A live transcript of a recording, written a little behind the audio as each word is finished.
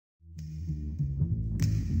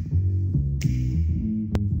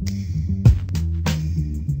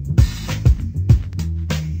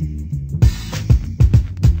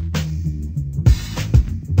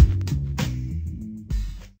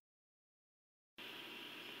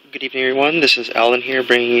Good evening, everyone. This is Alan here,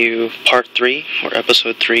 bringing you part 3, or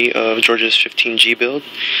episode 3 of George's 15G build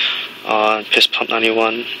on Piston Pump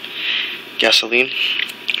 91 gasoline.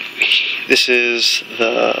 This is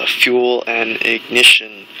the fuel and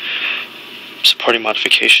ignition supporting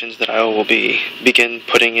modifications that I will begin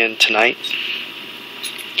putting in tonight.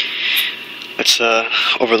 Let's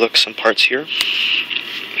overlook some parts here.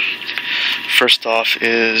 First off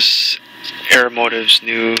is Aeromotive's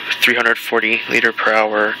new 340 liter per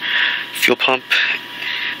hour fuel pump.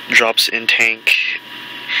 Drops in tank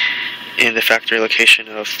in the factory location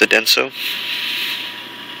of the Denso.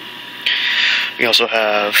 We also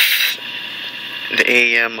have the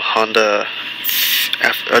AEM Honda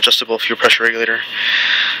adjustable fuel pressure regulator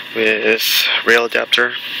with rail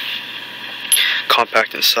adapter,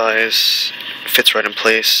 compact in size, fits right in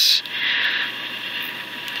place.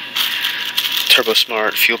 Turbo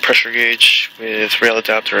Smart fuel pressure gauge with rail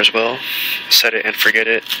adapter as well. Set it and forget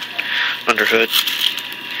it under hood.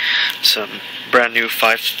 Some brand new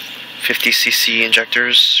 550cc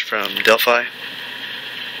injectors from Delphi.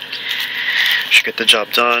 Should get the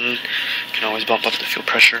job done. Can always bump up the fuel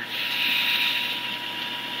pressure.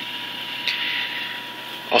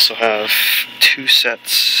 Also have 2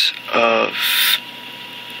 sets of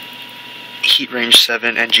Heat Range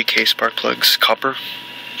 7 NGK spark plugs, copper.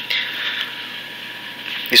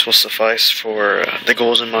 These will suffice for the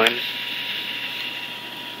goals in mind.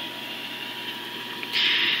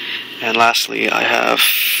 And lastly, I have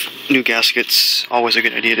new gaskets. Always a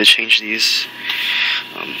good idea to change these.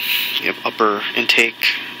 You have upper intake,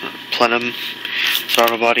 plenum,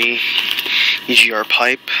 throttle body, EGR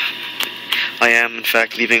pipe. I am, in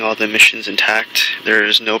fact, leaving all the emissions intact. There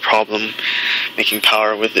is no problem making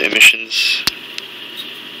power with the emissions.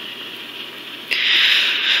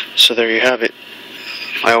 So there you have it.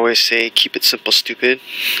 I always say keep it simple, stupid.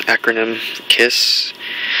 Acronym KISS.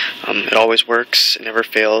 It always works, it never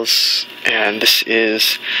fails, and this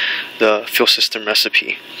is the fuel system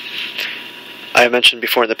recipe. I have mentioned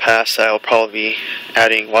before in the past that I will probably be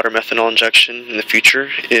adding water methanol injection in the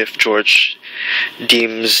future if George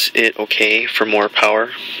deems it okay for more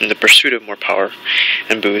power, in the pursuit of more power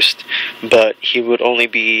and boost, but he would only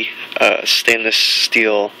be a stainless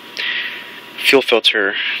steel fuel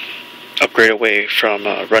filter upgrade away from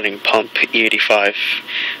running pump E85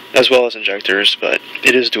 as well as injectors, but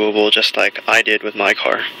it is doable just like I did with my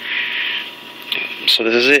car. So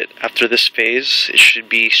this is it. After this phase, it should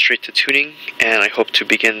be straight to tuning, and I hope to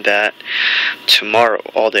begin that tomorrow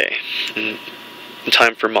all day in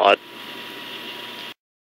time for mod.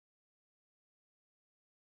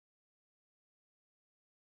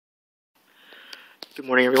 Good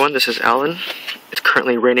morning, everyone. This is Alan. It's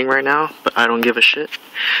currently raining right now, but I don't give a shit.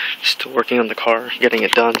 Still working on the car, getting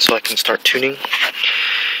it done so I can start tuning. You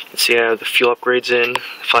can see I have the fuel upgrades in,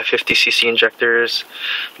 550cc injectors,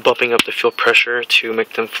 bumping up the fuel pressure to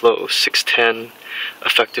make them flow 610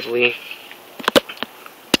 effectively.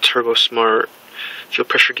 Turbo Smart fuel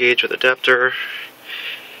pressure gauge with adapter.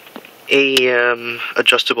 AEM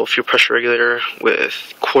adjustable fuel pressure regulator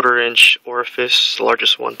with 1/4 inch orifice, the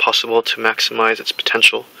largest one possible to maximize its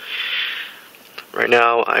potential. Right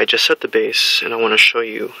now I just set the base and I want to show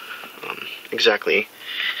you exactly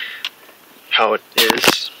how it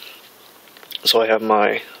is. So I have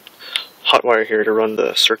my hot wire here to run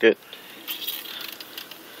the circuit.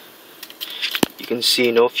 You can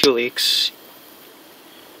see no fuel leaks.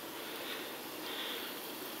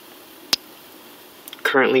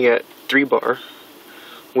 Currently at 3 bar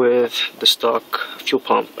with the stock fuel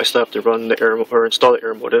pump. I still have to run the install the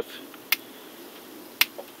Aeromotive,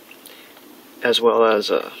 as well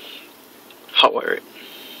as hot wire it.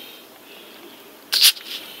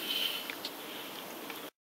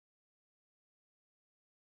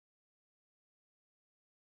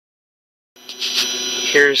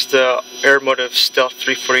 Here's the Aeromotive Stealth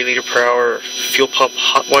 340 liter per hour fuel pump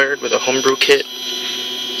hot wired with a homebrew kit.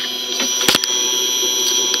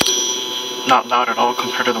 Not loud at all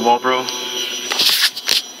compared to the Walbro.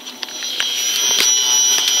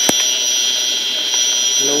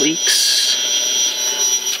 No leaks.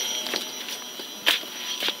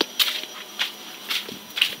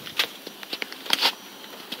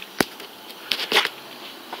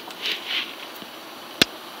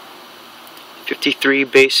 .53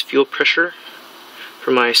 base fuel pressure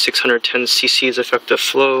for my 610 cc's effective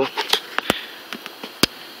flow.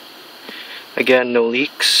 Again, no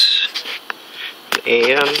leaks.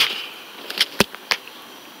 AM.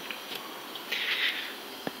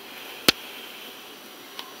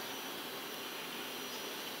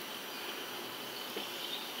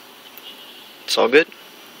 It's all good.